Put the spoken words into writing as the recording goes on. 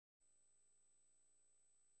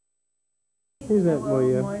Here's Aunt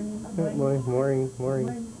Moya. Aunt Moya, morning.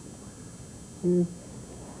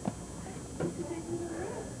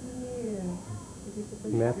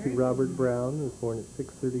 Matthew Robert Browne was born at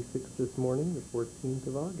 6:36 this morning, the 14th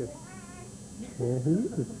of August. There he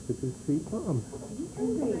is, with his sweet mom.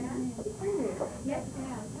 Yes,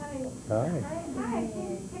 Dad. Hi. Hi. Hi.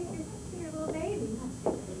 Take your little baby.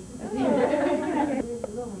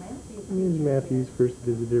 Here's Matthew's first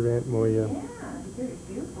visitor, Aunt Moya.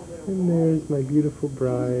 And there's my beautiful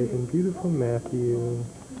bride and beautiful Matthew.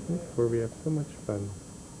 That's where we have so much fun.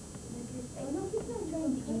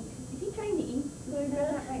 Is he trying to eat? No,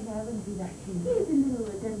 not right now. I wouldn't do that to you. He's in the middle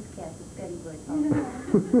of a dense cat with Scotty Boy.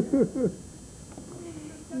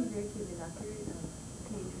 He's very cute and not very interesting.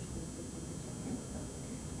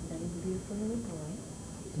 That is a beautiful little boy.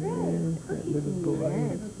 There's that little boy.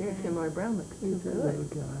 Yes, very similar. Brown looks too Here's that good. little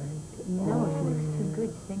guy. No, she looks too good.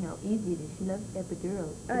 She's saying how easy it is. She loves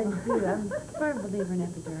epidurals. I do. I'm a firm believer in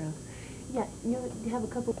epidurals. Yeah, you have a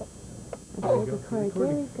couple. There we go. There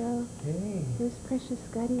we go. Hey. Here's precious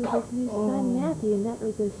Scotty with his new son Matthew, and that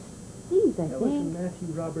was a sneeze, I That was think. Matthew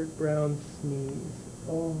Robert Browne's sneeze.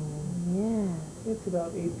 Oh. Yeah. It's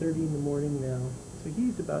about 8:30 in the morning now. So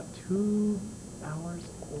he's about 2 hours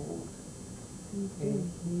old. And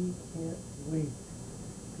he can't wait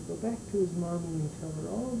to go back to his mommy and tell her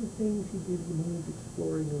all the things he did when he was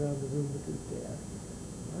exploring around the room with his dad.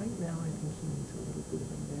 Right now, I think he needs a little bit of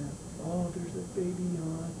a nap. Oh, there's a baby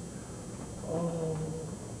yawn. Oh,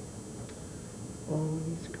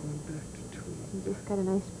 he's going back to He sleep. just got a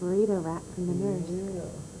nice burrito wrap from the nurse. Yeah.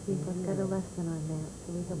 He's got a lesson on that,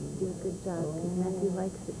 so we hope you do a good job, because Matthew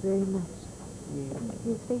likes it very much. Yeah.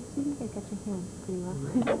 His face, sweetie, I got your hands pretty well.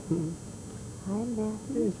 Hi,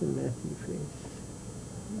 Matthew. There's the Matthew face.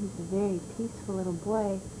 He's a very peaceful little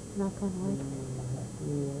boy, knock on wood.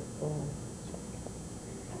 Yeah. Oh.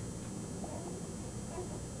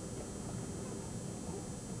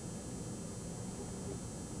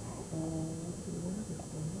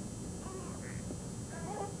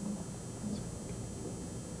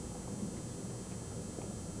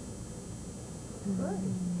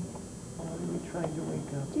 Are we trying to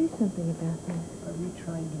wake up? Do something about that. Are we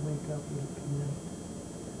trying to wake up with Peanut?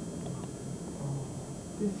 Oh,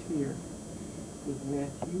 this here is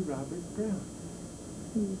Matthew Robert Browne.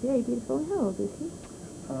 He's very beautiful. How old is he?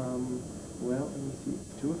 Well, let me see.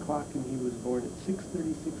 It's 2 o'clock and he was born at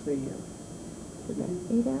 6:36 a.m. So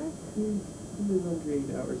that's 8 hours? He was under 8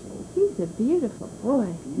 hours old. He's a beautiful boy.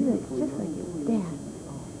 He looks Beautiful just like young his boy. dad.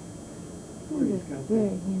 Oh, He's he's a got very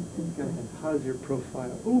that. handsome He's got boy. that. How's your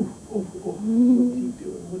profile? Oh. What's he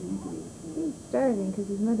doing? What are you doing? He's starving because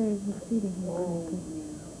his mother isn't feeding him Oh, correctly.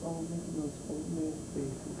 yeah. Oh, making those old man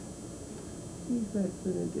faces. He's less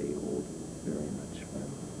than a day old. It's very much fun.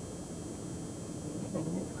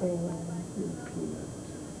 Oh, you're Peanut.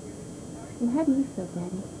 And how do you feel,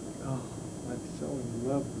 Daddy? Oh, I'm so in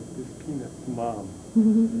love with this Peanut's mom.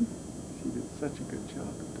 She did such a good job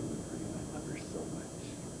of delivering. I love her so much.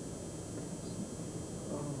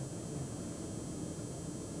 Oh,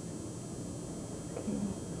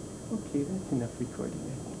 yeah. Okay, that's enough recording,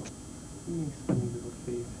 I think. He makes funny little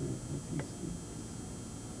faces as he sleeps.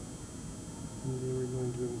 And they were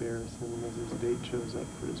going to embarrass him as his date shows up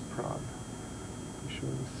for his prom. He's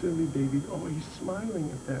showing silly baby. Oh, he's smiling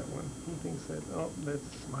at that one. He thinks that, oh, that's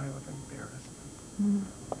a smile of embarrassment.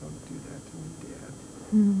 Don't do that to me, Dad.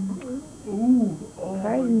 Ooh, oh,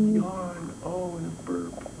 Pardon. a yawn. Oh, and a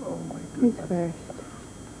burp. Oh, my Who's goodness. first?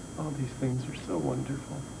 All these things are so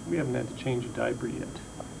wonderful. We haven't had to change a diaper yet.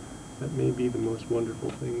 That may be the most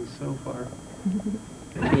wonderful thing so far.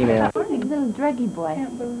 Little druggy boy.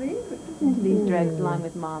 Can't believe it. Listen to these drugs along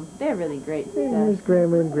with Mom. They're really great There's stuff.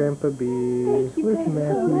 Grandma and Grandpa B. Thank you Where's guys so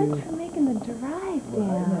much Matthew? for making the drive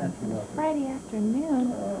down. Friday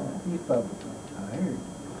afternoon. He's probably tired.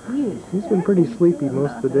 He's been pretty sleepy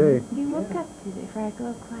most of the day. He woke up today for our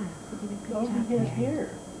glow class. He did a good job. his hair.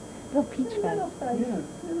 Little peach fuzz. Yeah.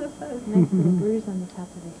 Nice little bruise on the top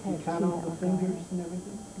of his head. Count all the fingers and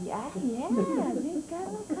everything. Yeah, he's got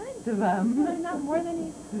all kinds of them. Not more than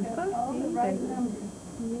he's supposed All the to. right but- numbers.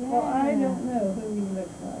 Yeah. Well, I don't know who he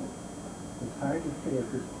looks like. It's hard to say at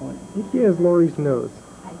this point. I think he has Lori's nose.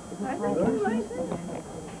 I think he likes it.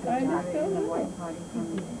 I just don't know.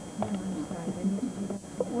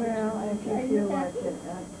 Well, if you feel like it,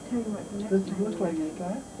 I'll tell you what, the next Does it time look like it,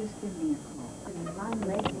 guy? just give me a call.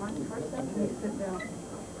 Sit down.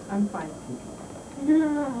 I'm fine.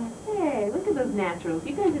 Hey, look at those naturals.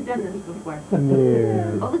 You guys have done this before.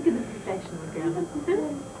 Yeah. Oh, look at the professional Grandma.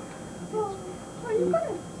 Are you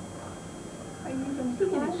gonna? Are you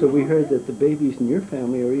gonna So we heard that the babies in your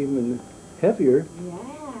family are even heavier. Yeah,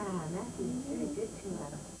 Matthew's very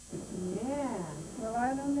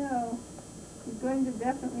going to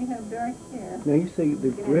definitely have dark hair. Now you say the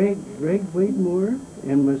Greg weighed more,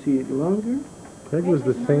 and was he longer? Greg was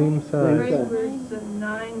the same size. Greg was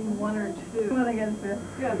 9, 1 or 2. Well, I guess that's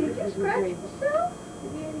good. Did you scratch yourself?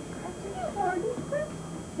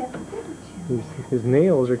 His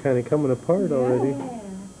nails are kind of coming apart already.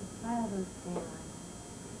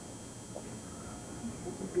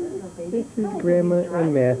 This is Grandma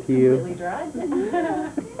and Matthew. Completely dry. What do you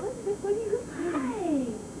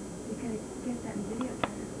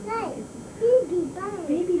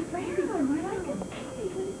Baby Browne.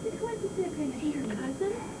 What is this? Is he your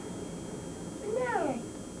cousin? No.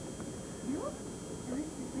 No?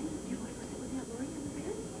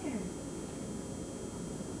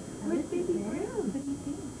 Where's Baby Browne? What do you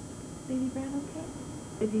think? Baby Browne okay?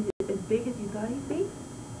 Is he as big as you thought he'd be?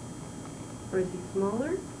 Or is he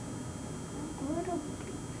smaller?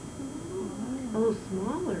 A little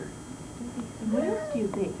smaller. What else do you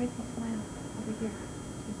think? Tracy, smile. Over here.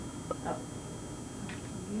 Oh.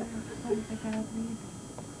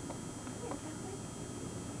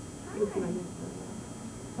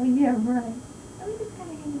 Oh, yeah, right. Oh, we just kind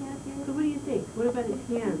of hanging out here. So what do you think? What about his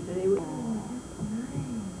hands? Are they... He's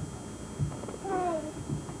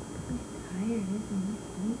tired, isn't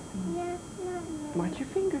he? Sleeping. Watch your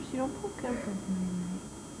fingers. You don't poke them.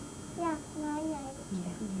 Yeah.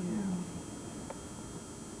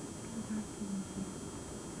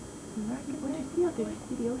 What did you see out there? Did you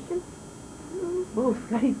see the ocean? Oh,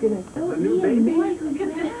 Scotty's gonna... A new baby? Look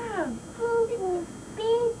at that!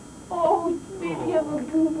 Oh, baby, you have a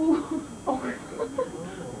boo-boo. Oh,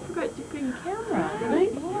 forgot to bring a camera.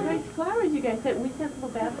 Nice flowers you guys sent. We sent a little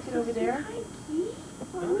basket over there.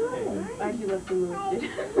 Actually, Leslie moved it.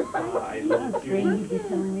 I love Strange you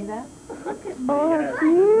telling me that. Oh,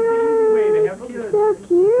 cute. So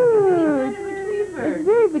cute. It's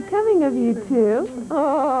very becoming of you two.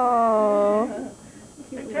 Oh.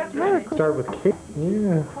 Start with cake.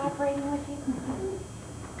 Yeah. Cooperating with you?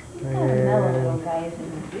 And guy,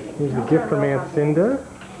 isn't here's a gift from Aunt Cinda.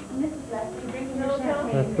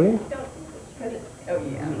 Leslie. Oh,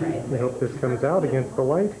 yeah, right. I hope this comes out against the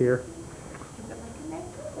light here.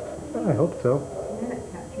 I hope so.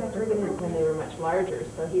 When they were much larger,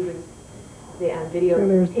 so he was on video And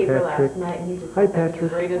there's paper Patrick. last night, and he just Hi, thought that was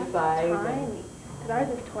Patrick. the greatest size. Tiny. Because ours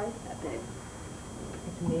is twice that big.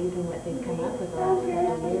 It's amazing what they've come up with the last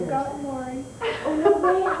couple of years. Oh, no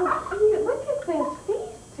way. How cute. Look at this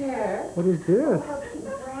face there. What is this? How cute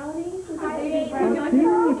brownies. With the How baby cute.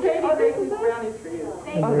 Oh, this is brownies for you.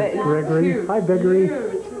 Oh, that's Gregory. Hi, Gregory.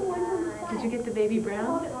 Did you get the baby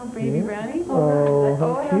brown? Baby Yeah. brownies? Oh,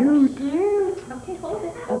 how cute. Okay, hold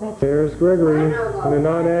it. Oh, that's There's Gregory in a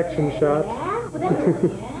non-action shot,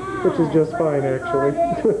 which is just fine, actually.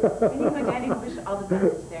 We need my daddy to push all the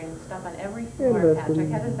buttons there and stop on every floor, that's Patrick.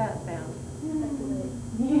 good. How does that sound?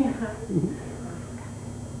 Yeah.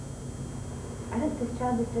 I think this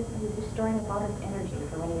child is just destroying up all this energy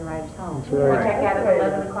for when he arrives home. That's right. We check out at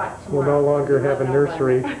 11 o'clock We'll tomorrow. no longer have a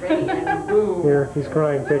nursery. Ready, and boom. Here, he's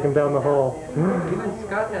crying. Take him down the hall. Even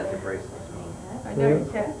Scott has a bracelet. I know,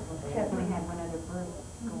 Yeah. except we had one other room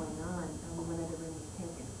going on, and one other room was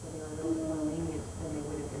taken, so they were a little more lenient than they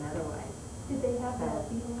would have been otherwise. Did they have that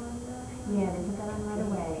beetle on there? Yeah, they took that on right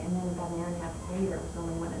away, and then about an hour and a half later, it was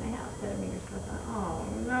only 1.5 centimeters, so I thought, oh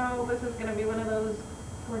no, this is going to be one of those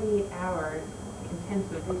 48-hour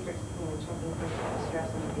intensive research, checking for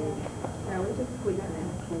stress on the baby. Yeah, we just squeezed in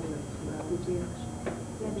a few minutes. Did you?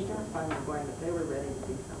 Yeah, they just finally going, but they were ready to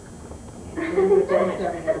do something. I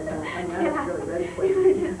know it's really ready for you.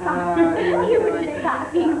 You were just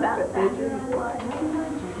talking about that.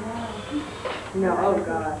 No, oh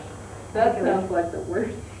gosh. That sounds like the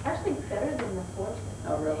worst. Actually, better than the fourth.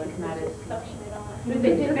 Oh, really? Not as suction it on. But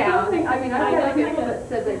they did something, I mean, I had people that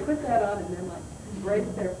said they put that on and then like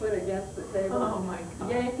braced their foot against the table. Oh my God.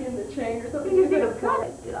 Yanking the chain or something. You did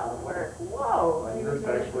all the work. Whoa. I mean, Nurse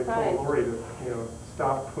actually told Lori to,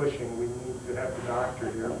 stop pushing. We need to have the doctor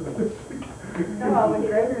here. No, when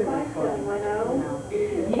Gregory was fun, I know.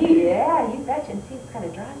 Yeah, you betcha. And see, it's got a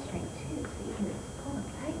drawstring too, so you can just pull them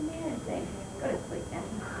tight in there and say, go to sleep now.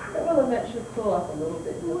 Well, that should pull up a little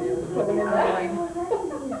bit. You'll be able to put them in that line.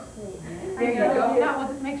 There you go. No, we'll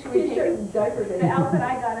just make sure we take it. Diaper The outfit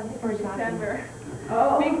I got him for December.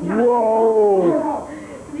 Oh. Big time. Whoa!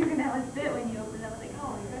 You can have a fit when you open it up, like,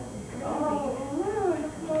 oh, you're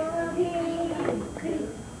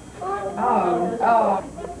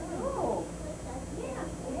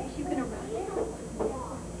She's gonna run.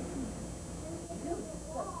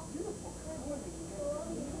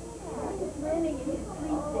 Landing in his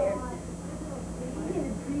sleep there. He had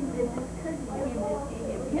dreamed that his cousin came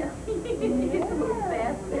and seeing him. He gets a little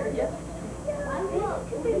fast there, yeah.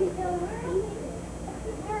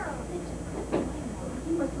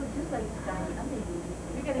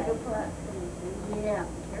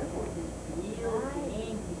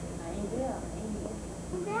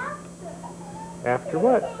 After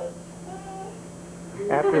what?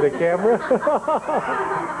 After the camera?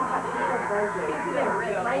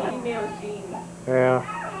 Yeah.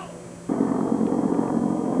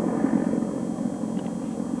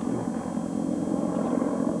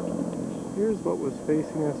 Here's what was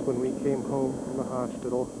facing us when we came home from the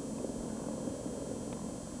hospital.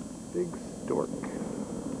 Big stork.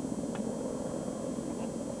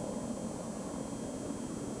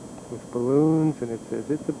 With balloons, and it says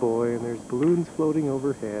it's a boy, and there's balloons floating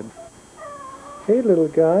overhead. Hey, little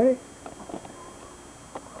guy.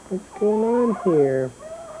 What's going on here?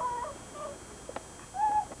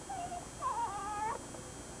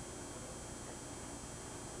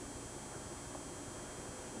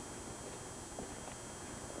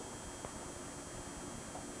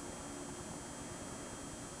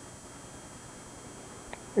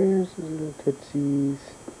 There's his little tootsies.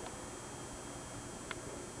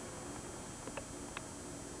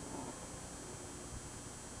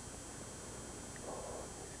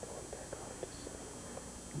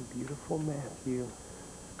 Beautiful Matthew.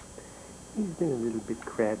 He's been a little bit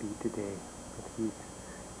crabby today, but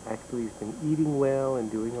he's been eating well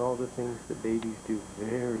and doing all the things that babies do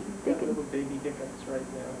very well. Little baby hiccups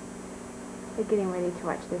right now. They're getting ready to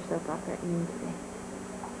watch their soap opera at noon today.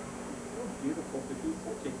 Oh, beautiful, but he's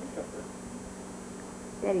such a hiccuper.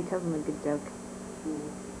 Daddy told him a good joke.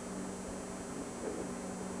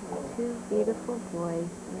 Two beautiful boys.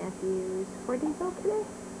 Matthew's 4 days old today.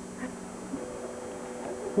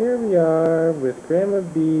 Here we are with Grandma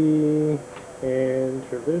B and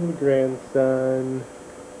her little grandson.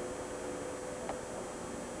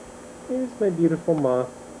 Here's my beautiful moth.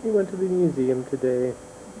 We went to the museum today.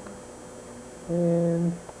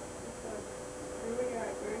 And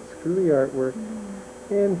screwy artwork.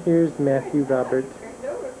 And here's Matthew Robert.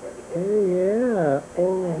 Hey, yeah.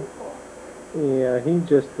 Oh, yeah, he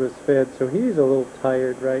just was fed, so he's a little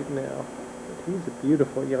tired right now. But he's a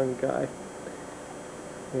beautiful young guy.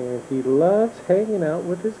 And he loves hanging out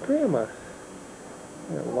with his grandma.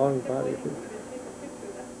 That long body.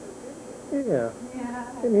 Yeah.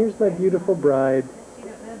 And here's my beautiful bride.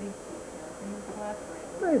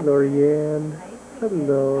 Hi, Lorianne.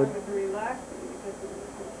 Hello.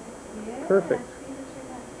 Perfect.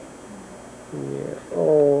 Yeah.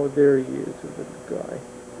 Oh, there he is, the little guy.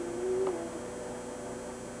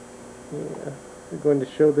 Yeah. We're going to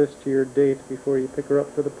show this to your date before you pick her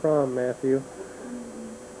up for the prom, Matthew.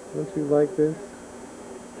 Don't you like this?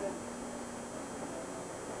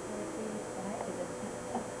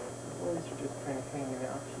 Boys are just kind of hanging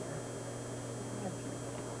out here. Matthew.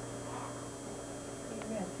 Hey,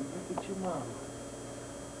 Matthew, look at your mom.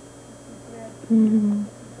 Mm-hmm.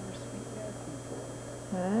 This is our sweet Matthew boy.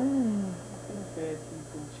 Ah. He's been fed, he's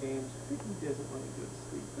been changed. I think he doesn't want to go to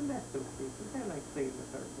sleep, and that's okay, because I like playing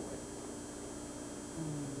with our boy.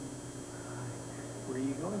 Where are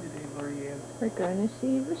you going today, Lorianne? We're going to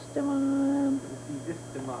see Vista Mom. See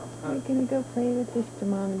Vista Mom, huh? We're going to go play with Vista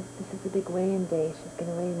Mom. This is a big weigh-in day. She's going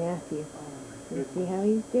to weigh Matthew. And see how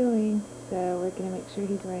he's doing. So we're going to make sure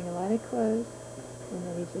he's wearing a lot of clothes and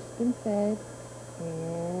that he's just been fed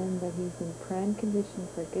and that he's in prime condition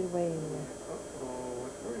for a good weigh-in there. Uh-oh,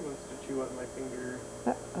 Tori wants to chew on my finger.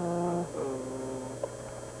 Uh-oh.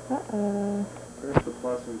 Uh-oh. Uh-oh. Press the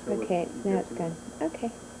plus until Okay, now it's gone. Okay.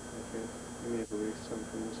 Okay. You may have erased some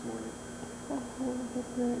from this morning. Oh,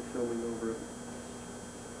 Filming over it.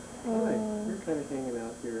 Hi, we're kind of hanging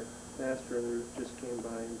out here. Pastor and Ruth just came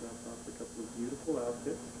by and dropped off a couple of beautiful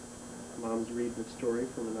outfits. Mom's reading a story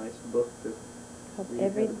from a nice book that we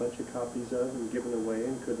had a bunch of copies of and given away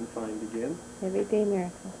and couldn't find again. Everyday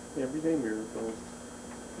Miracles. Everyday Miracles.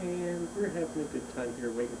 And we're having a good time here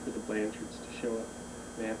waiting for the Blanchards to show up.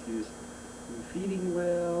 Matthew's feeding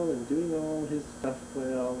well and doing all his stuff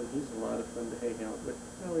well, and he's a lot of fun to hang out with.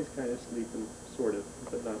 Now he's kind of sleeping, sort of,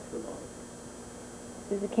 but not for long.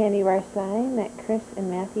 This is a candy bar sign that Chris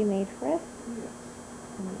and Matthew made for us. Yes.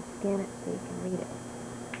 I'm going to scan it so you can read it.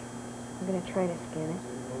 I'm going to try to scan it.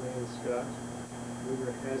 And Scott,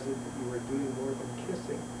 rumor has it that you were doing more than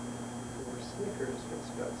kissing. There were Snickers when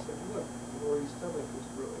Scott said, look, Lori's stomach is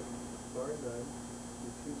growing. Bar none,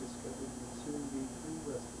 you two discovered you'd soon be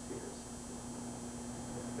 3 musketeers.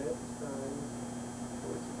 At that time,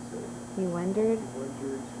 what was it said? He wondered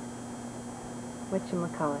Wondered,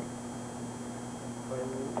 whatchamacallit.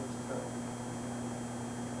 finally it's time.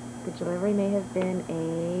 The delivery may have been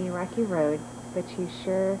a rocky road, but you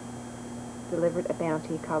sure delivered a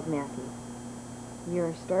bounty called Matthew. You're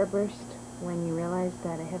a starburst when you realize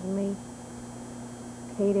that a heavenly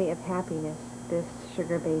heyday of happiness this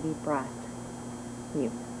sugar baby brought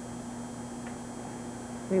you.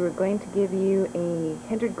 We were going to give you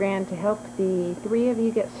 $100 grand to help the 3 of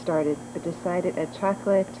you get started, but decided a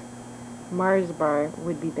chocolate Mars bar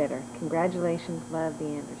would be better. Congratulations, love, the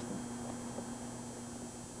Andersons.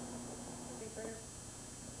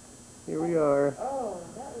 Here we are. Oh,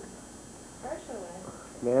 that was fresh away.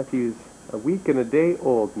 Matthew's a week and a day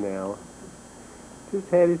old now. Just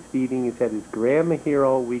had his feeding. He's had his grandma here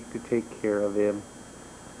all week to take care of him.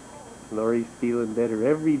 Lori's feeling better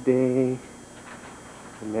every day.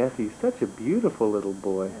 And Matthew's such a beautiful little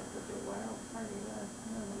boy.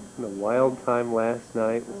 And a wild time last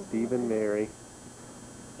night with Steve and Mary.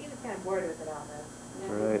 He was kind of bored with it all,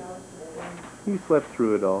 though. Right. He slept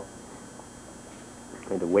through it all.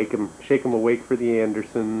 Had to wake him, shake him awake for the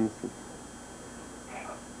Andersons.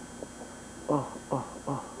 Oh. Yeah,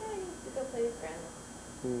 he used to go play with grandma.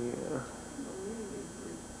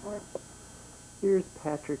 Yeah. Here's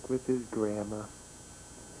Patrick with his grandma.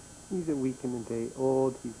 He's a week and a day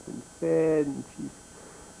old. He's been fed, and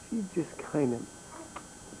she's just kind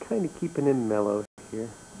of keeping him mellow here.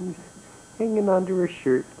 He's hanging onto her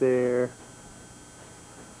shirt there.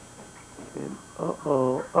 And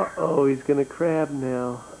he's gonna crab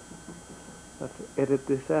now. Have to edit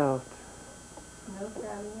this out. No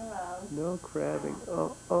crabbing allowed. No crabbing.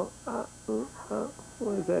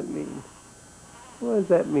 What does that mean? What does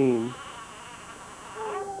that mean?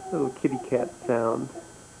 Little kitty cat sound.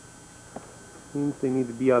 Means they need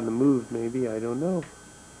to be on the move, maybe. I don't know.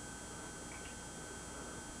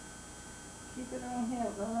 Keep it on him,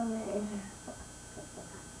 not on me.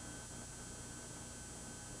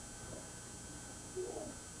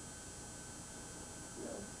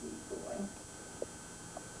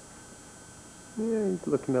 Yeah, he's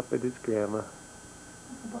looking up at his grandma.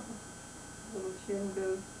 Little chin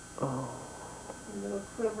goes, Oh. a little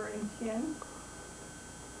quivering chin.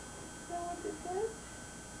 Is that what this is?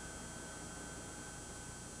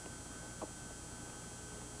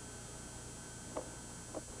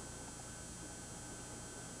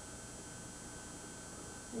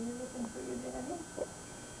 Are you looking for your daddy?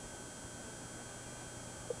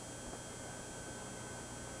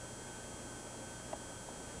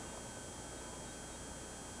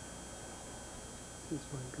 This is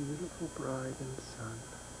my beautiful bride and son.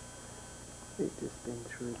 They've just been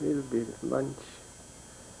through a little bit of lunch,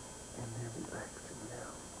 and they're relaxing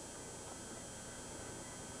now.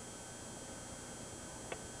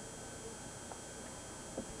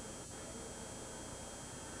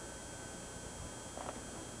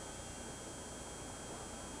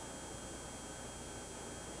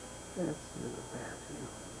 That's little Matthew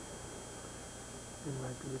and my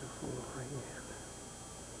beautiful Lorianne.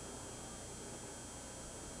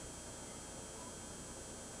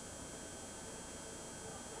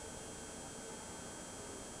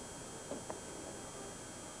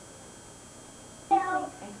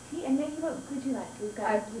 Iced tea, and maybe what would you like? We've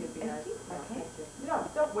got Iced tea would be iced nice. tea. Okay. No,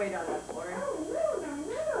 don't wait on us, Lori.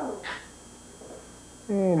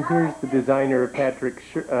 And here's the designer of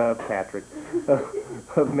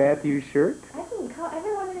of Matthew's shirt. I've been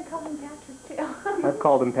wanting to call him Patrick, too. I've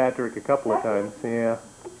called him Patrick a couple of times, yeah.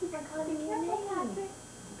 Keep on calling me your name. You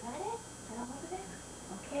got it? Is that all over there?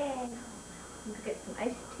 Okay. Let's get some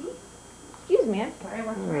iced tea. Excuse me, I'm sorry.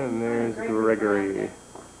 And there's Gregory.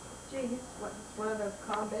 Gee, he's one of those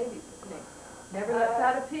calm babies, isn't he? Never lets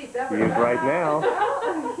out a peep, ever. He is right now.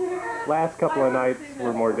 Last couple of nights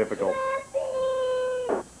were more difficult.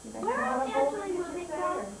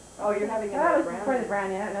 Oh, you're having That another was for the Browne.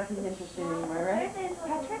 Brownie. I don't know if he's interested anymore, right?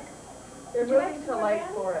 Patrick? They're moving to Lake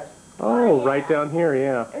Forest. Oh, right down here,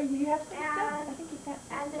 yeah. Oh, you have some stuff? I think you've got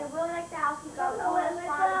some. And they're really like the house we got no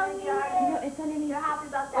farm in the yard. You know, it's underneath. You're happy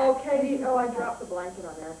about that. Oh, Katie, I dropped the blanket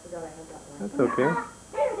on there. I forgot I had that one. That's okay.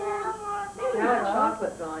 Now a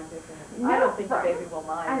chocolate blanket. I don't think the baby will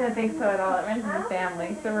mind. I don't think so at all. It runs in the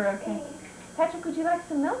family, so we're okay. Patrick, would you like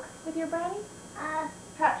some milk with your brownie?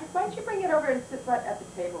 Patrick, why don't you bring it over and sit right at the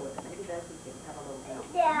table with it? Maybe then we can have a little milk.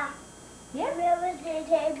 Yeah. Yeah. Where was the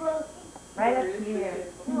table? Right up here.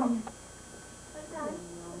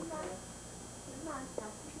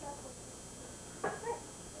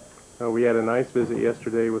 We had a nice visit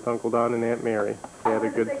yesterday with Uncle Don and Aunt Mary. We had a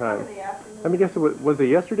good time. I mean, guess was it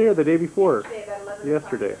yesterday or the day before?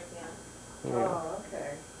 Yesterday. Yeah. Oh,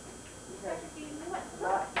 okay.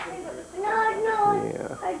 No,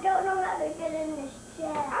 Yeah. I don't know how to get in this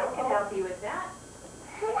chair. I can help you with that.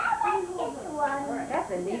 I like this one.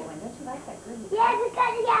 That's a neat one. Don't you like that good? Yeah,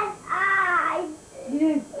 because it has eyes.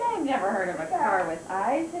 I've never heard of a car with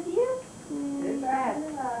eyes, have you? Who's that?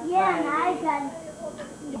 Yeah, and I got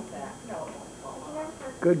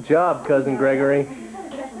Good job, Cousin Gregory.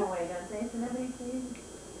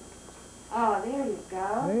 Oh, there you go.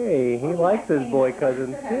 Hey, he likes his boy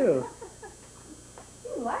cousins too. He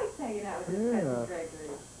likes hanging out with his Yeah. cousin Gregory.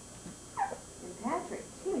 And Patrick,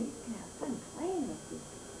 too. He's going to have fun playing with you.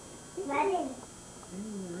 Ready?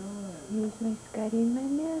 Here's my Scotty and my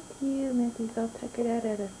Matthew. Matthew's all tuckered out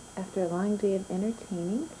after a long day of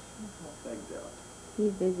entertaining. He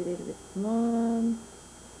visited with Mom,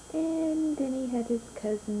 and then he had his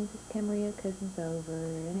cousins, his Camarillo cousins over,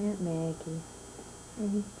 and Aunt Maggie. And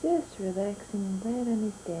he's just relaxing right on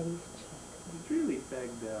his daddy's chest. He's really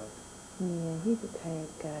fagged out. Yeah, he's a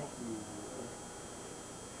tired guy.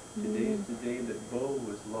 Today's the day that Bo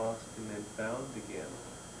was lost and then found again.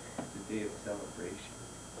 It's a day of celebration.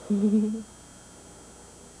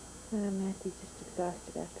 Matthew's just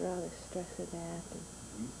exhausted after all the stress of that. And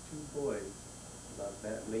These two boys love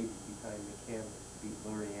that lady behind the camera, beat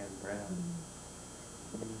Lorianne Brown.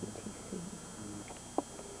 too sweet.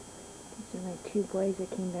 These are my two boys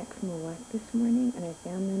that came back from a walk this morning, and I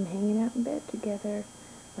found them hanging out in bed together,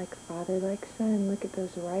 like father, like son. Look at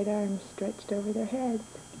those right arms stretched over their heads.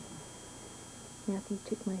 Matthew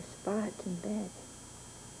took my spot in bed.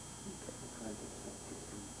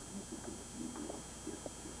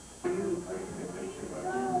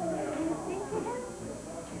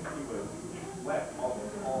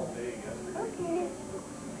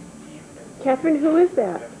 Catherine, who is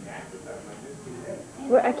that?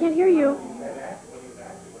 What? I can't hear you.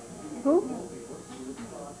 Who?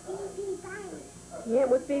 Yeah,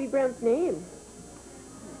 what's Baby Browne's name?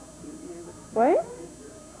 What?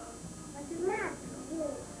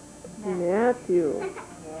 Matthew.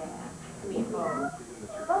 Sweet Bo.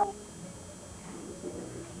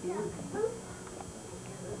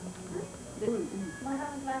 What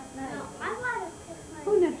happened last night? No, I want to pick my...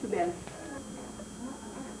 Who next to bed?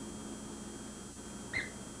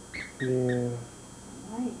 Yeah.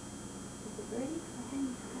 Right. Is it birdie? Behind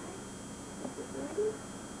the sky? Is it birdie?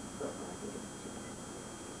 Oh, I think it's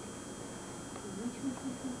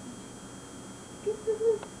chicken.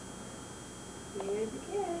 Here's the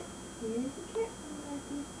carrot. Here's the carrot,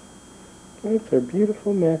 Matthew. That's our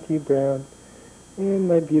beautiful Matthew Brown and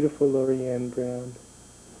my beautiful Lorianne Brown.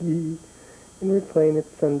 And we're playing it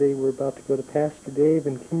Sunday. We're about to go to Pastor Dave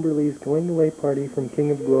and Kimberly's going away party from King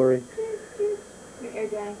of Glory. You're air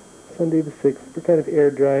drying. Sunday the 6th. We're kind of air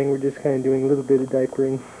drying. We're just kind of doing a little bit of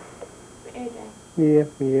diapering. You're air drying.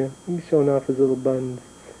 Yeah. He's showing off his little buns.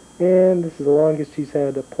 And this is the longest he's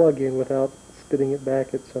had a plug in without spitting it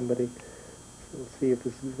back at somebody. So we'll see if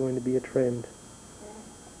this is going to be a trend.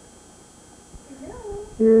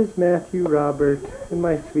 Here's Matthew Robert and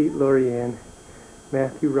my sweet Lorianne.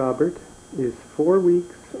 Matthew Robert is 4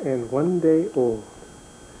 weeks and 1 day old.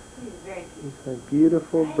 He's very cute. He's my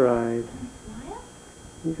beautiful bride. Smile?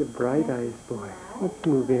 He's a bright-eyed boy. Let's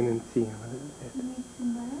move in and see him a little bit. You need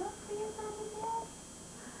smile for your mommy, Dad?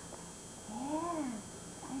 Yeah.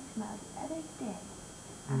 I smiled the other day.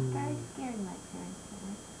 After I scared my parents when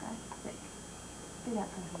I got sick. Stood up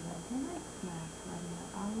for him, and I smiled to let him know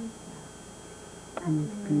always well.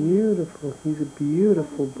 He's beautiful. He's a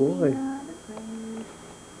beautiful boy. Not afraid.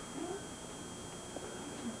 Right?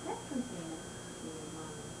 That's something else to see your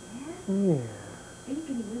mommy, yeah? Yeah. Are you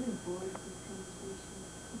getting really bored with this conversation?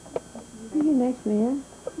 Are you a nice man?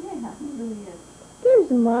 Yeah, he really is. There's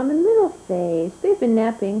Mom and Little Face. They've been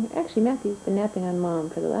napping. Actually, Matthew's been napping on Mom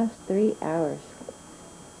for the last 3 hours.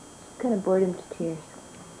 Kind of bored him to tears.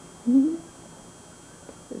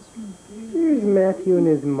 Here's Matthew and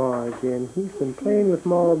his ma again. He's been playing with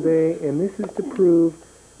Ma all day, and this is to prove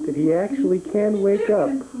that he actually can wake up.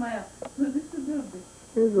 Smile.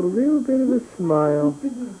 There's a little bit of a smile.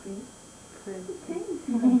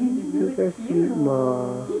 Here's our sweet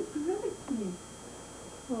ma.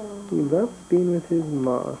 He loves being with his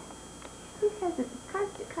ma. He has a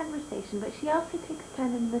constant conversation, but she also takes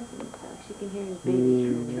time and listens so she can hear his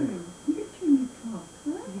baby.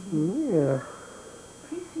 Yeah.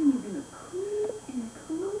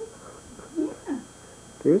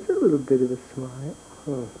 There's a little bit of a smile.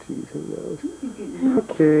 Oh, jeez, who knows?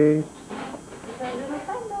 Okay.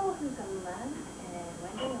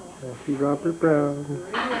 Matthew Robert Brown.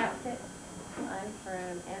 Groovy outfit. One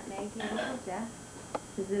from Aunt Maggie and Uncle Jeff.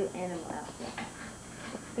 His little animal outfit.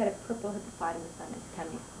 It's got a purple hippopotamus on his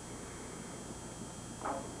tummy.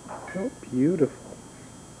 So beautiful.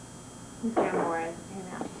 His grandma wore him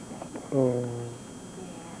out today. Oh.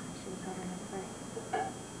 Yeah, she was holding him for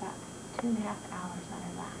about 2.5 hours on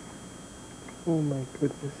her lap. Oh my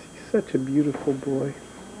goodness. He's such a beautiful boy.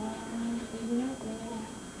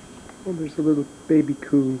 Oh, there's a little baby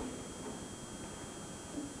coo.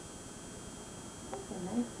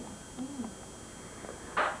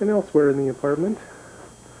 And elsewhere in the apartment,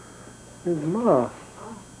 There's Ma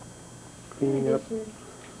cleaning up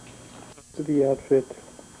to the outfit.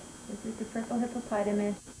 This is the purple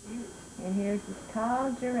hippopotamus, and here's this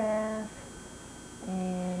tall giraffe,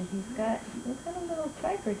 and he's got a little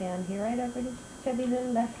striper down here right over his chubby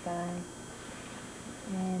little left eye.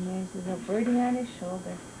 And there's his little birdie on his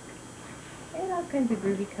shoulder. And all kinds of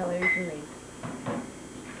groovy colors and leaves.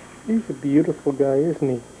 He's a beautiful guy, isn't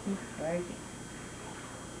he? He's gorgeous.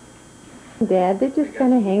 Dad, they're just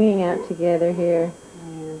kind of hanging out together here.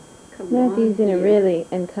 Come Matthew's on, in a dear. really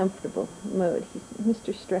uncomfortable mode. He's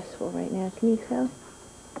Mr. Stressful right now. Can you tell?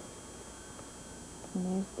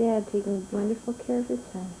 And there's Dad taking wonderful care of his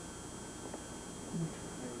son.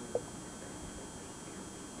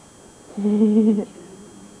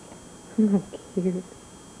 Oh, cute.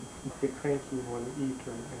 He's cranky and want to eat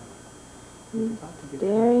right now. He's about to get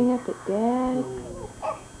Staring cranky. up at Dad.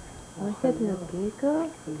 Oh, What's that little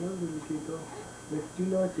giggle? hello, little giggle. Let's do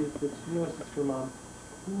noses. Let's do noses for Mom.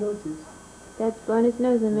 Noses. Dad's blowing his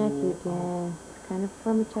nose at Matthew again. It's kind of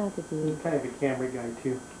from a child to do. He's kind of a camera guy,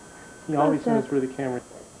 too. He always knows where the camera.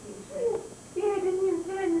 Yeah, I didn't even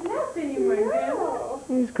sit in the nest anymore, Grandma.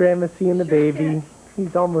 Here's Grandma seeing the baby.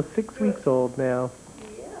 He's almost 6 weeks old now. Yeah.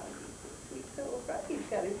 He's so bright. He's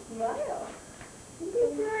got a smile.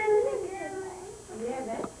 Yeah,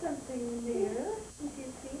 that's something new. Did you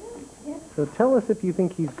see him? Yeah. So tell us if you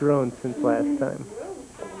think he's grown since last time. Grown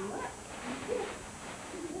so much.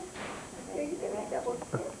 Yeah, you did a double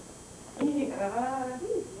step. Yeah,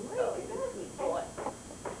 he's really good boy.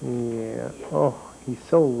 Yeah. Oh, he's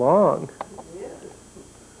so long. Yes.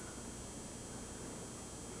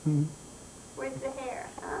 Hmm. Where's the hair,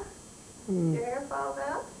 huh? Hmm. Your hair falls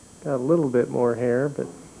out? Got a little bit more hair, but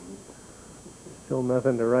still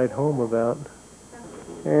nothing to write home about.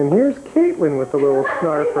 And here's Caitlin with a little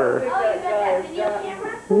snarfer. Oh, you got that video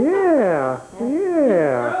camera? Yeah,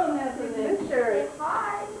 yeah. Browne has in this shirt. It's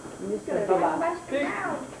hard. Big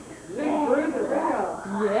Around. bruise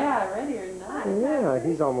around. Yeah, ready or not. Yeah,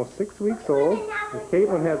 he's almost 6 weeks old. And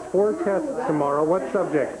Caitlin has 4 tests tomorrow. What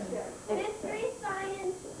subjects? History,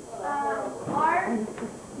 science, art,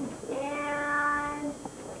 and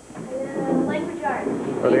language arts.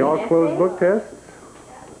 Are they all closed book tests?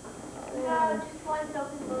 No, just one's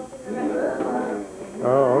open book and the rest of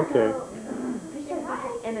Oh, okay.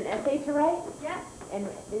 And an essay to write? Yeah, And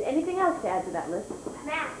anything else to add to that list?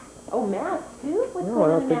 math. Oh, math, too? What's No, I going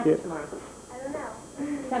don't on in think math it- tomorrow? I don't know.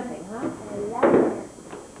 Something, huh? I love it.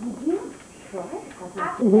 Did you? Sure.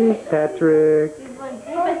 Here's Patrick. We've won 2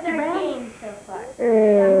 games so far.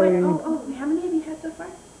 And How many have you had so far?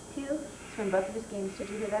 2. It's from both of his games. Did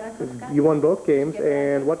you hear that, Uncle Scott? you won both games.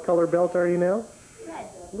 And what color belt are you now? Red.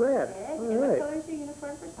 Red. And All what right. color is your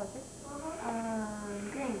uniform for soccer?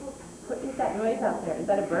 Green. What is that noise out there? Is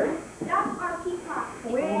that a bird? Duck or peacock? Oh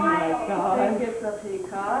my think it's a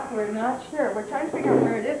peacock. We're not sure. We're trying to figure out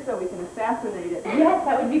where it is so we can assassinate it. Yes,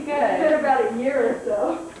 that would be It's been good. about a year or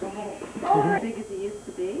so. Oh, as big as he used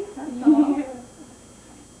to be. That's all.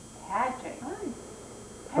 Patrick.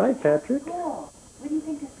 Hi, Patrick. Cool. What do you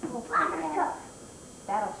think is cool? Buttercup.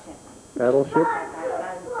 Battleship. Battleship. He's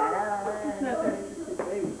not that interested,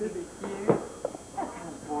 baby. This is cute. That's kind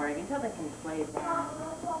of boring until they can play that.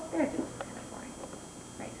 They're just kind of boring.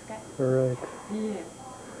 Right, Scott? All right.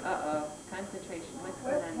 Yeah. Uh-oh. Concentration. What's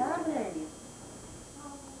going on, Mr. Matthews?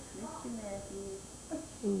 Mr. Matthews.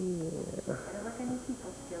 Yeah. Better work on your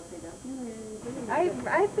people skills. They don't do it. I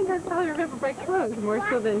think I probably remember my clothes more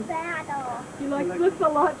so than Battle. he looks a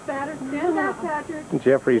lot fatter. Stand up, Patrick.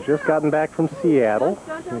 Jeffrey's just gotten back from Seattle.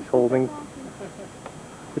 He's holding.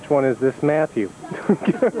 Which one is this, Matthew?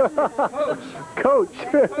 Coach.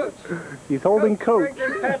 He's holding Coach.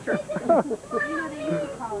 I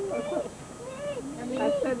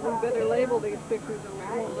said we better label these pictures and we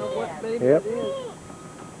won't know what baby Yep. it is.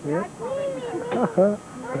 Yep. Uh-huh.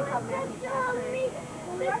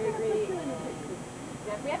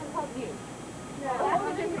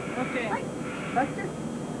 Okay.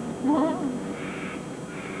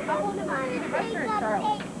 Buster and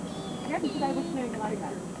Charlie? Yeah, because I was saying like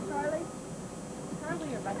that. Charlie?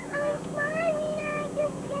 Charlie or Buster?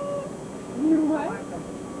 You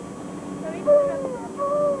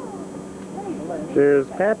what? There's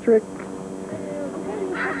Patrick.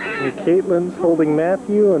 And Caitlin's holding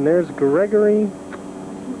Matthew. And there's Gregory.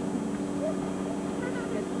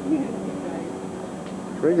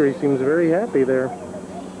 Gregory seems very happy there.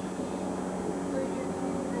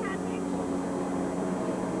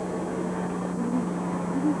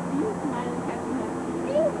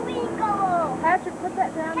 Patrick, put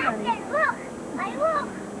that down, honey. Look! I look!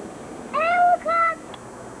 Hey, look up!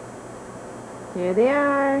 Here they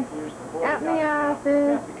are. Here's the boy Out in the now.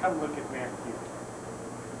 office. Matthew, come look at Matthew.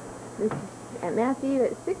 This is at Matthew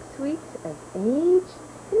at 6 weeks of age.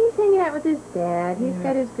 And he's hanging out with his dad. He's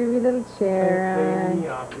got his groovy little chair Play in on. the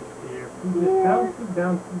office here. He just bounces,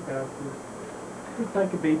 bounces, bounces. It's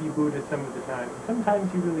like a baby Buddha some of the time.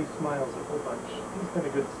 Sometimes he really smiles a whole bunch. He's been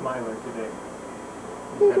a good smiler today.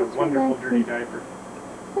 He's He's had a just wonderful relaxing. dirty diaper.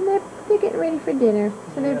 And they're getting ready for dinner.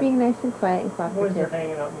 So they're Yeah. being nice and quiet and The boys are cooperative.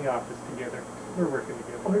 hanging out in the office together. We're working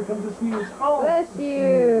together. Oh, here comes the sneeze. Oh, Bless the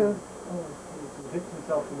you. sneeze. Oh, he hits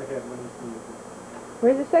himself in the head when he sneezes.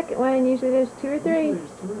 Where's the second one? Usually there's 2 or 3.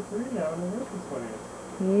 There's 2 or 3. I don't know what this one is.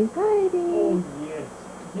 He's Oh, hiding. yes.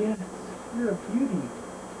 Yes. You're a beauty.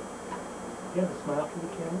 You have a smile for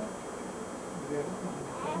the camera? Yeah.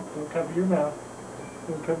 Don't cover your mouth.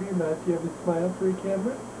 Don't cover your mouth. You have a smile for the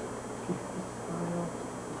camera? Just a smile.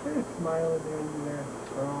 Is there a smile in there?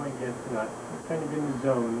 Oh, I guess not. I'm kind of in the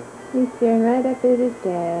zone. He's staring right up at his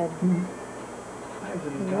dad. Hi,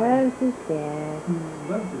 little He guy. loves his dad. He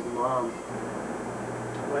loves his mom.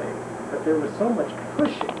 But there was so much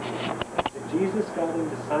pushing that Jesus got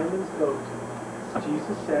into Simon's boat.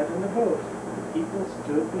 Jesus sat in the boat. The people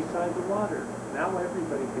stood beside the water. Now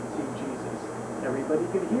everybody could see Jesus. Everybody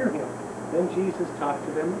could hear him. Then Jesus talked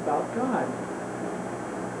to them about God.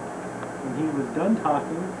 When he was done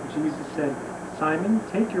talking, Jesus said, Simon,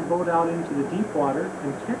 take your boat out into the deep water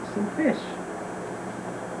and catch some fish.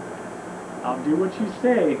 I'll do what you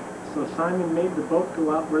say. So Simon made the boat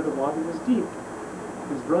go out where the water was deep.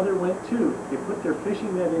 His brother went too. They put their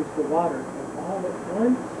fishing net into the water, and all at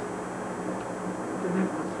once, the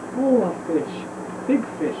net was full of fish. Big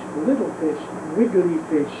fish, little fish, wiggly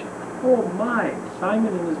fish. Oh my!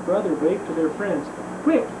 Simon and his brother waved to their friends.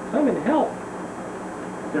 Quick, come and help!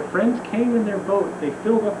 Their friends came in their boat. They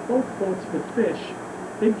filled up both boats with fish.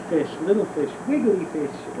 Big fish, little fish, wiggly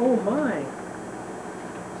fish. Oh my!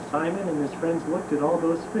 Simon and his friends looked at all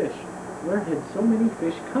those fish. Where had so many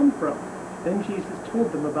fish come from? Then Jesus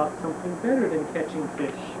told them about something better than catching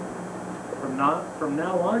fish. From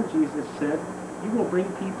now on, Jesus said, you will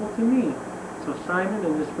bring people to me. So Simon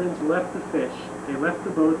and his friends left the fish. They left the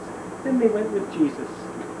boats. Then they went with Jesus.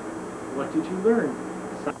 What did you learn?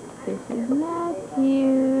 This is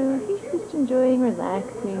Matthew. He's just enjoying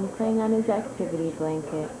relaxing, playing on his activity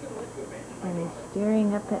blanket. And he's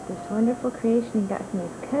staring up at this wonderful creation he got from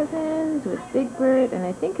his cousins with Big Bird, and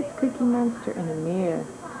I think it's Cookie Monster in a mirror.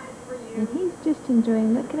 And he's just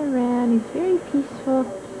enjoying looking around. He's very peaceful.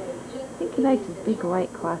 I think he likes his big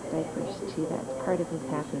white cloth diapers too. That's part of his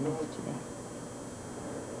happiness today.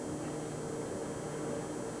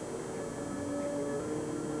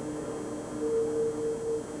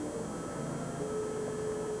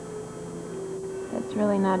 That's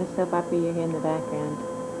really not a soap opera you hear in the background.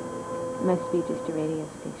 It must be just a radio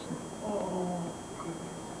station. Oh,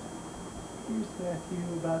 here's Matthew,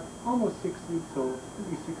 about almost 6 weeks old. He'll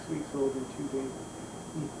be 6 weeks old in 2 days.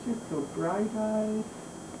 He's just so bright-eyed,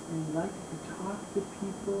 and he likes to talk to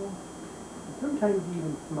people. And sometimes he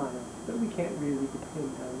even smiles, but we can't really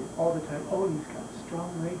depend on it all the time. Oh, he's got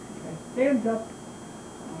strong legs. He kind of stands up.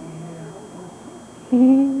 Yeah.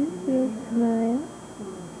 Here's your smile.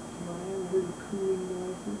 Smile, little cooling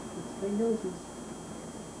noises. Let's say noses.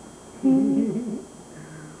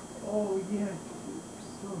 Oh, yes.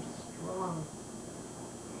 So strong.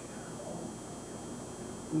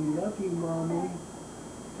 We love you, Mommy.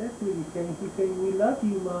 That's what he's saying. He's saying, we love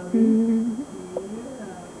you, Mommy.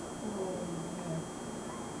 Yeah. Oh, yeah.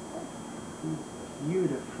 He's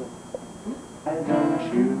beautiful. Why don't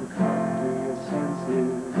you come to your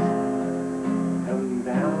senses? Come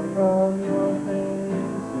down from your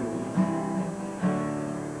fences.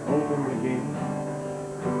 Open the gate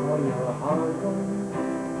for your heart.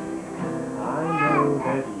 I know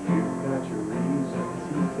that you've got your reasons.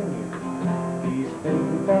 He's singing these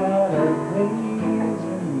things that are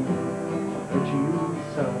amazing. Hurt you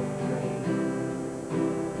someday.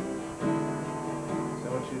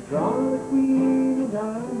 Don't you draw the queen of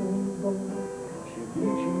diamonds, boy. She'll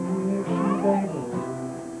beat you if she's able.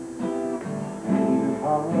 Queen of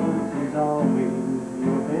hearts is always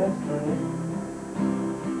your best friend.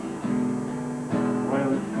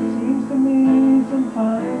 Well, it seems to me some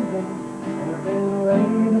fine things have been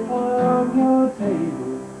laid upon your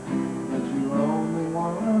table, but you only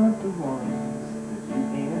want the ones that you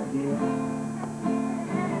can't get.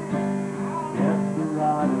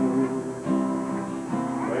 Desperado,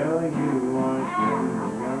 well, you are young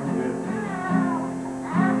girl.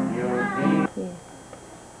 You're Yeah.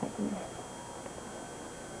 Good.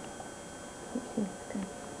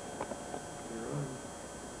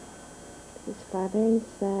 His father and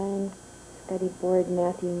son, Scotty bored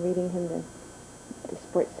Matthew reading him the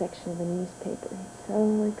sports section of a newspaper. He's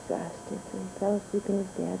so exhausted, so he fell asleep in his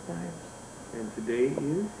dad's arms. And today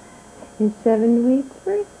is? His 7-week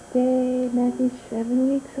birthday. Matthew's 7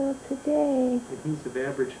 weeks old today. And he's of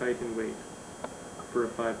average height and weight for a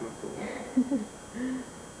 5-month-old.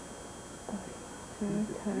 So He's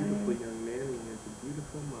a tired. beautiful young man, and he has a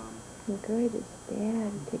beautiful mom. Enjoyed his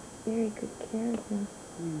dad. He takes very good care of him.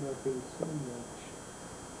 We love him so much.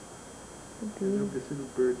 So I love beautiful. this little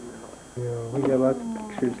bird mouth. Yeah, we got lots of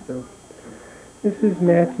pictures, though. This is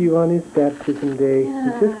Matthew on his baptism day. He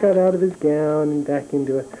just got out of his gown and back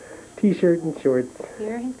into a t-shirt and shorts.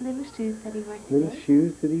 Here are his little shoes that he wore today. Little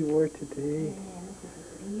shoes that he wore today. And this is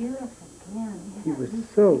a beautiful gown. He was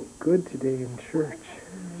so good today in church.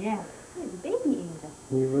 Yes. He's a baby angel.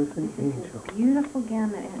 He was an This angel. is a beautiful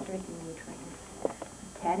gown that Aunt Dorothy made for him.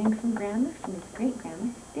 Tatting from Grandma, from his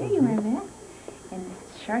great-grandma. There you are, Matt. And the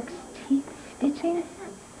shark's teeth stitching.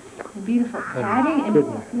 And beautiful tatting. And it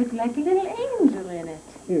looked like a little angel in it.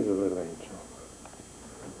 He's a little angel.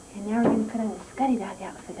 And now we're going to put on the Scotty Dog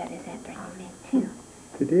outfit that his Aunt Dorothy made, too.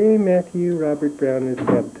 Today, Matthew Robert Browne is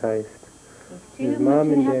baptized. His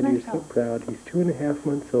mom and daddy are so proud. He's 2.5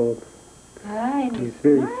 months old. Hi, and He's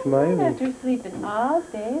very smiling smiling. after sleeping all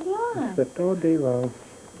day long. Slept all day long.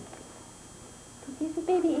 He's a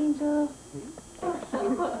baby angel.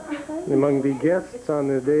 Among the guests on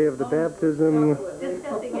the day of the baptism,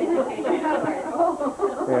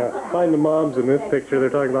 yeah, find the moms in this picture. They're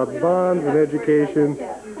talking about bonds and education.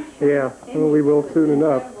 Yeah, well, we will soon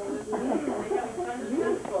enough.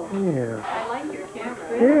 Yeah. I like your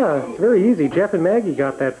camera. Yeah, it's very easy. Jeff and Maggie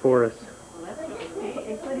got that for us.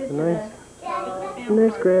 A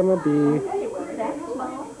nice Grandma B.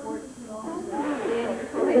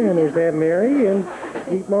 And there's Aunt Mary and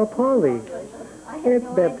Meatball Polly. It's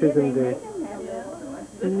baptism day.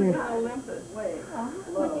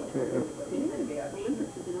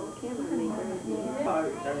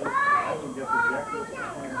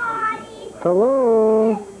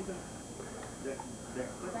 Hello.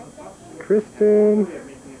 Kristen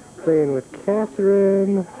playing with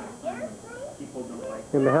Catherine.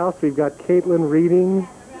 In the house we've got Caitlin reading.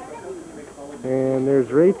 And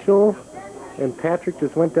there's Rachel. And Patrick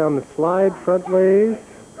just went down the slide front ways.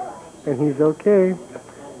 And he's okay.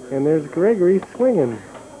 And there's Gregory swinging.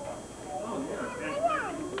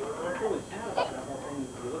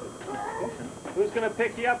 Who's going to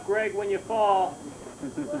pick you up, Greg, when you fall?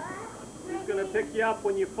 Who's going to pick you up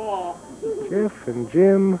when you fall? Jeff and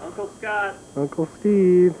Jim. Uncle Scott. Uncle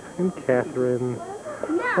Steve and Catherine.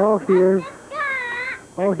 All here.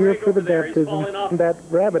 All here for the baptism. And that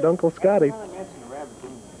rabbit, Uncle Scotty.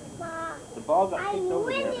 The ball got kicked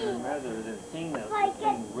over there, and rather than seeing the thing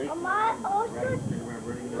racing, it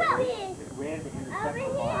ran to intercept the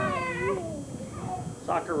ball.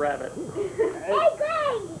 Soccer rabbit. Hey,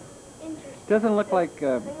 Greg! Doesn't look like,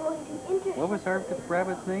 what was our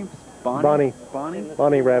rabbit's name? Bonnie. Bonnie?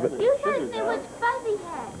 Bonnie rabbit. You said there was Fuzzy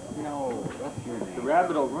Head. No, that's your name. The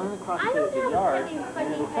rabbit will run across the yard,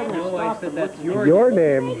 and it'll suddenly No, I stop said and that's look your Your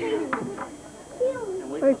name.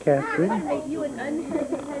 Hi, I Catherine. make you an unhinged head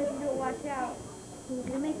if you don't watch out. He's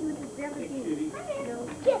gonna make you into grandma's team.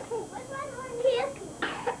 Kiss.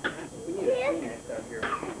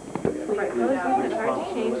 Right, those are hard to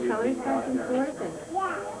change colors back and forth.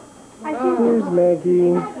 Here's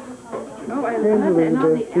Maggie. Oh, I And love it. And all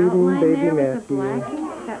Elizabeth the feeding outline baby there with the Matthew. black,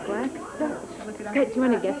 that black stuff. Scott, do you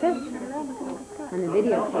want to guess it? On the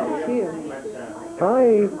video tape, too. Hi.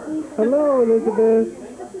 Hello, Elizabeth.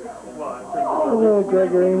 Hello,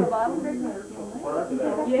 Gregory.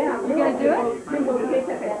 Yeah. You gonna do it?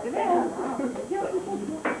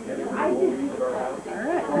 All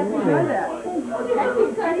right, let's try that.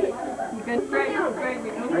 You good, Greg?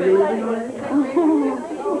 Are you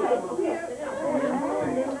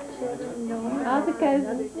all the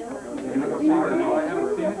cousins.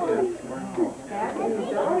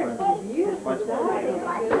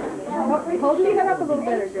 Hold your head up a little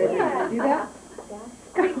better, Greg. Do that?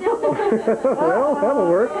 Well, that'll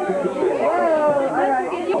work. Whoa, all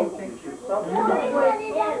right.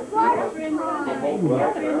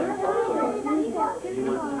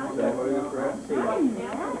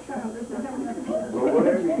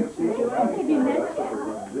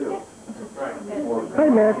 Hi,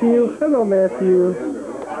 Matthew. Hello, Matthew.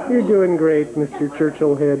 You're doing great, Mr.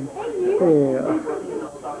 Churchill Head. Yeah.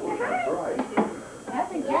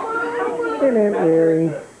 And Aunt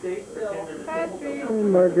Mary.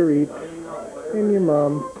 And Marguerite. And your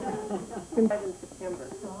mom. And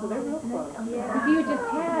You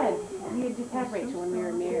had just had Rachel when we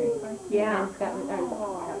were married. Yeah. And Scott was,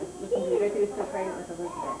 looking, we were still pregnant with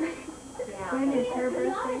Elizabeth. out. When is her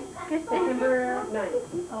birthday? September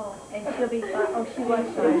 9th. Oh. And she'll be 5. Oh, she was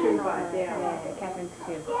 5. She'll be 5, yeah. yeah. Catherine's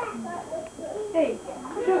 2. Hey,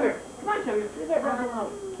 Sugar. Come on, Sugar.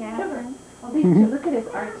 Catherine. Oh, look at this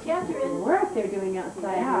artistic work they're doing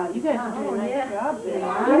outside. Yeah, you guys are doing a nice job there.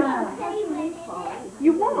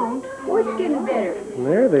 You won't? Oh, it's getting better.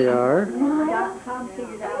 There they are. Tom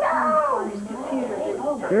figured out on his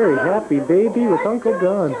computer. Very happy baby with Uncle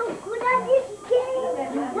Don.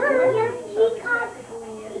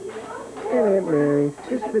 And Aunt Mary.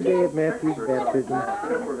 Just the day of Matthew's baptism.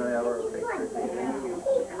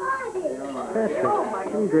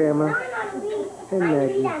 Patrick and Grandma and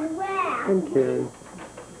Maggie and Karen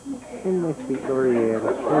and my sweet Lorianne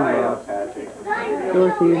and Mom.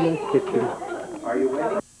 Dorothy in the kitchen. Are you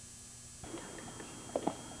waiting?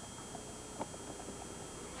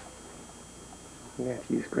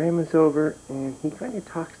 Matthew's grandma's over, and he kind of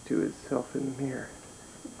talks to himself in the mirror.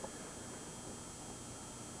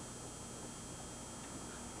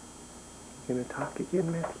 You gonna talk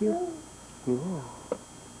again, Matthew? Oh.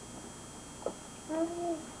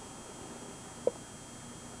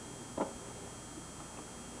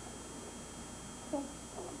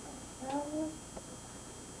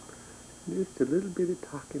 Just a little bit of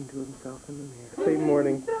talking to himself in the mirror. Same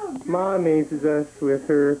morning, Ma amazes us with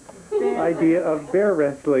her idea of bear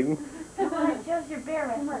wrestling. Come on, show us your bear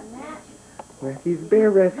wrestling. Come on, Matt. Matthew's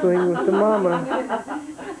bear wrestling with the mama.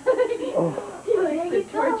 Oh. There you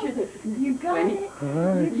go. You got it.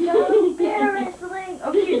 Hi. You got bear wrestling.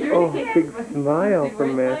 Okay, do it Oh, again. big smile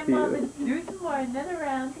from Where's my Matthew. mom? Do some more, another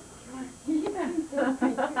round.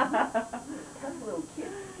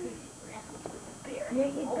 There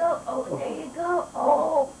you go. Oh, there you go.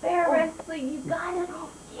 Oh, bear wrestling. You got it.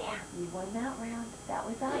 Yeah. You won that round. That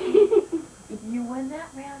was awesome. You won that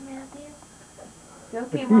round, Matthew. It's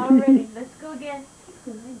okay, we're all ready. Let's go again.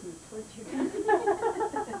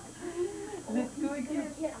 Let's go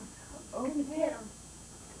again. Get him. Okay. Get him.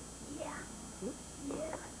 Yeah.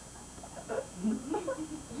 Yeah.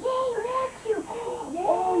 Yay, Matthew. Yay.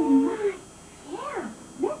 Oh, my. Yeah.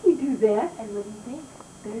 Matthew do that. And what do you think?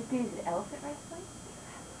 Thursday is elephant wrestling?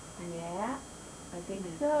 Yeah, I think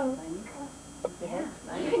so. Yeah,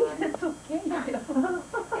 that's okay. Come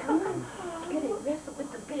on. Get it. Wrestle with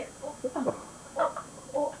the bear. Oh.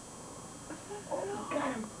 Oh. Oh,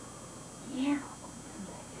 got him. Yeah.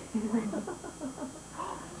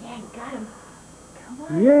 Yeah, got him. Come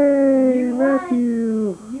on. Yay, You won.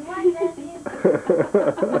 Matthew! You won, Matthew.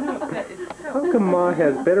 How come Ma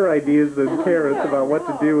has better ideas than parents about what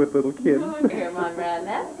to do with little kids? Come on, Browne,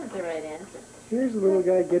 that's not the right answer. Here's a little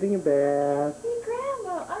guy getting a bath. Hey,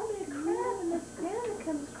 Grandma, I'm in a crab and this banana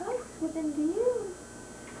comes close within view.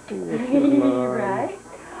 Right?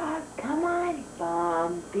 Come on,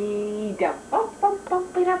 bumpy dump.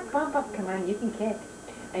 Bumpy dump, bump. Come on, you can kick.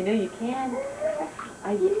 I know you can.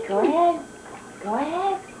 Go ahead. Go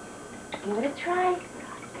ahead. Give it a try.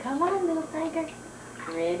 Come on, little tiger.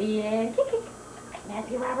 Ready and kick it.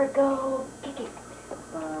 Matthew Robert, go. Kick it.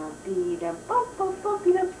 Bumpy dump,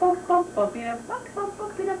 bumpy dump, bumpy dump,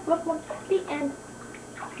 bumpy dump, The end.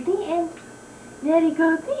 The end. There you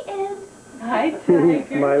go, the end. Hi, tiger.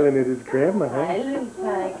 Smiling at his grandma, Hi, huh? little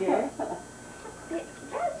tiger.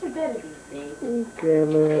 Cats are better these days.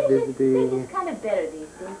 Grandma They're visiting. just kind of better these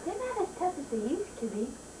days. They're not as tough as they used to be.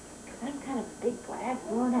 Because I'm kind of a big boy. I've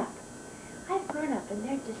grown up. And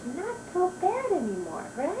they're just not so bad anymore,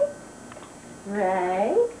 right?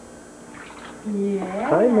 Right? Yeah.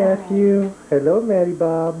 Hi, Matthew. Hello, Matty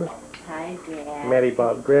Bob. Hi, Dad. Matty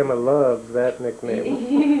Bob. Grandma loves that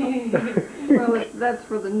nickname. Well, that's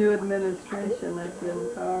for the new administration that's in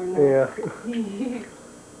power now. Yeah.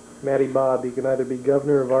 Matty Bob. He can either be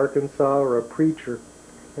governor of Arkansas or a preacher.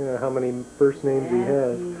 You know how many first names he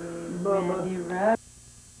has. Bubba.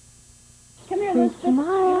 Come here, Hey, Elizabeth.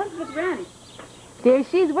 smile. Elizabeth Randy. There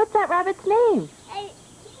she is. What's that rabbit's name? Aggie.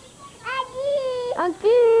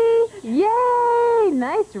 Unky! Yay!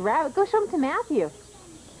 Nice rabbit. Go show him to Matthew.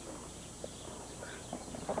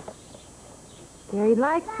 There, he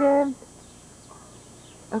likes him.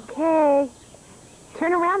 Okay.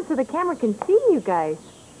 Turn around so the camera can see you guys.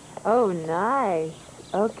 Oh, nice.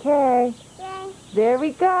 Okay. There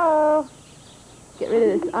we go. Get rid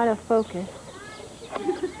of this autofocus.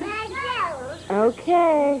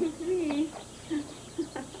 Okay.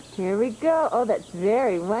 Here we go. Oh, that's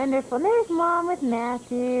very wonderful. There's Mom with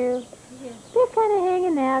Matthew. They're kind of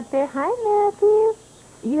hanging out there. Hi, Matthew.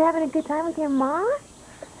 You having a good time with your mom?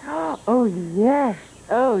 Oh, yes.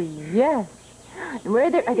 Oh, yes. And where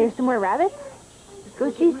are there some more rabbits?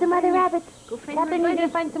 Go see some other rabbits. Catherine, you gonna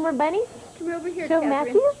find some more bunnies? Come over here, Show Catherine.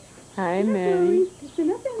 Matthew? Hi, Manny.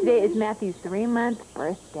 Today is Matthew's 3-month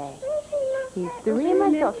birthday. He's 3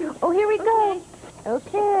 months old. Oh, here we go.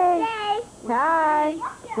 Okay. Hi.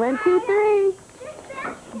 1, 2, 3.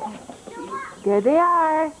 There they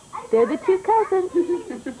are. They're the 2 cousins.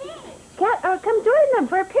 Come join them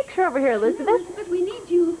for a picture over here, Elizabeth. Elizabeth, we need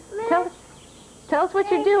you. Tell us what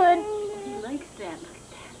you're doing. He likes that.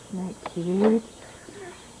 Isn't that cute?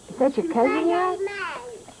 Is that your cousin yet?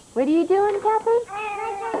 What are you doing, Catherine?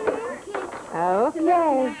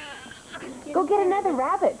 Okay. Go get another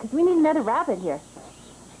rabbit, because we need another rabbit here.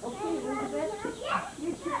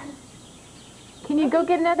 Can you go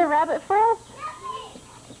get another rabbit for us?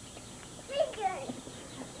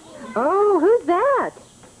 Oh, who's that?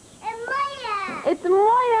 It's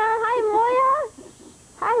Moya. Hi, Moya.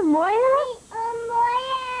 Hi, Moya.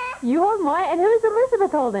 You hold Moya, and who's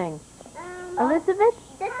Elizabeth holding? Elizabeth?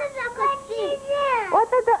 This is Uncle Steve. Oh, I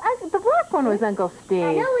thought the black one was Uncle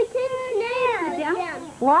Steve. No, we couldn't name them.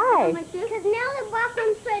 Why? Because now the black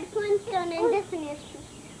one's Fred Flintstone and this one is...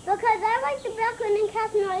 Because I like the black one and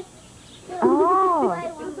Catherine likes the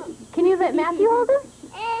white one. Can you let Matthew hold him?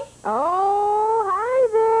 Oh, hi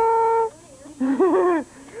there.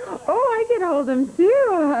 Oh, I can hold him too.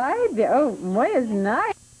 Hi there. Oh, Moya's nice.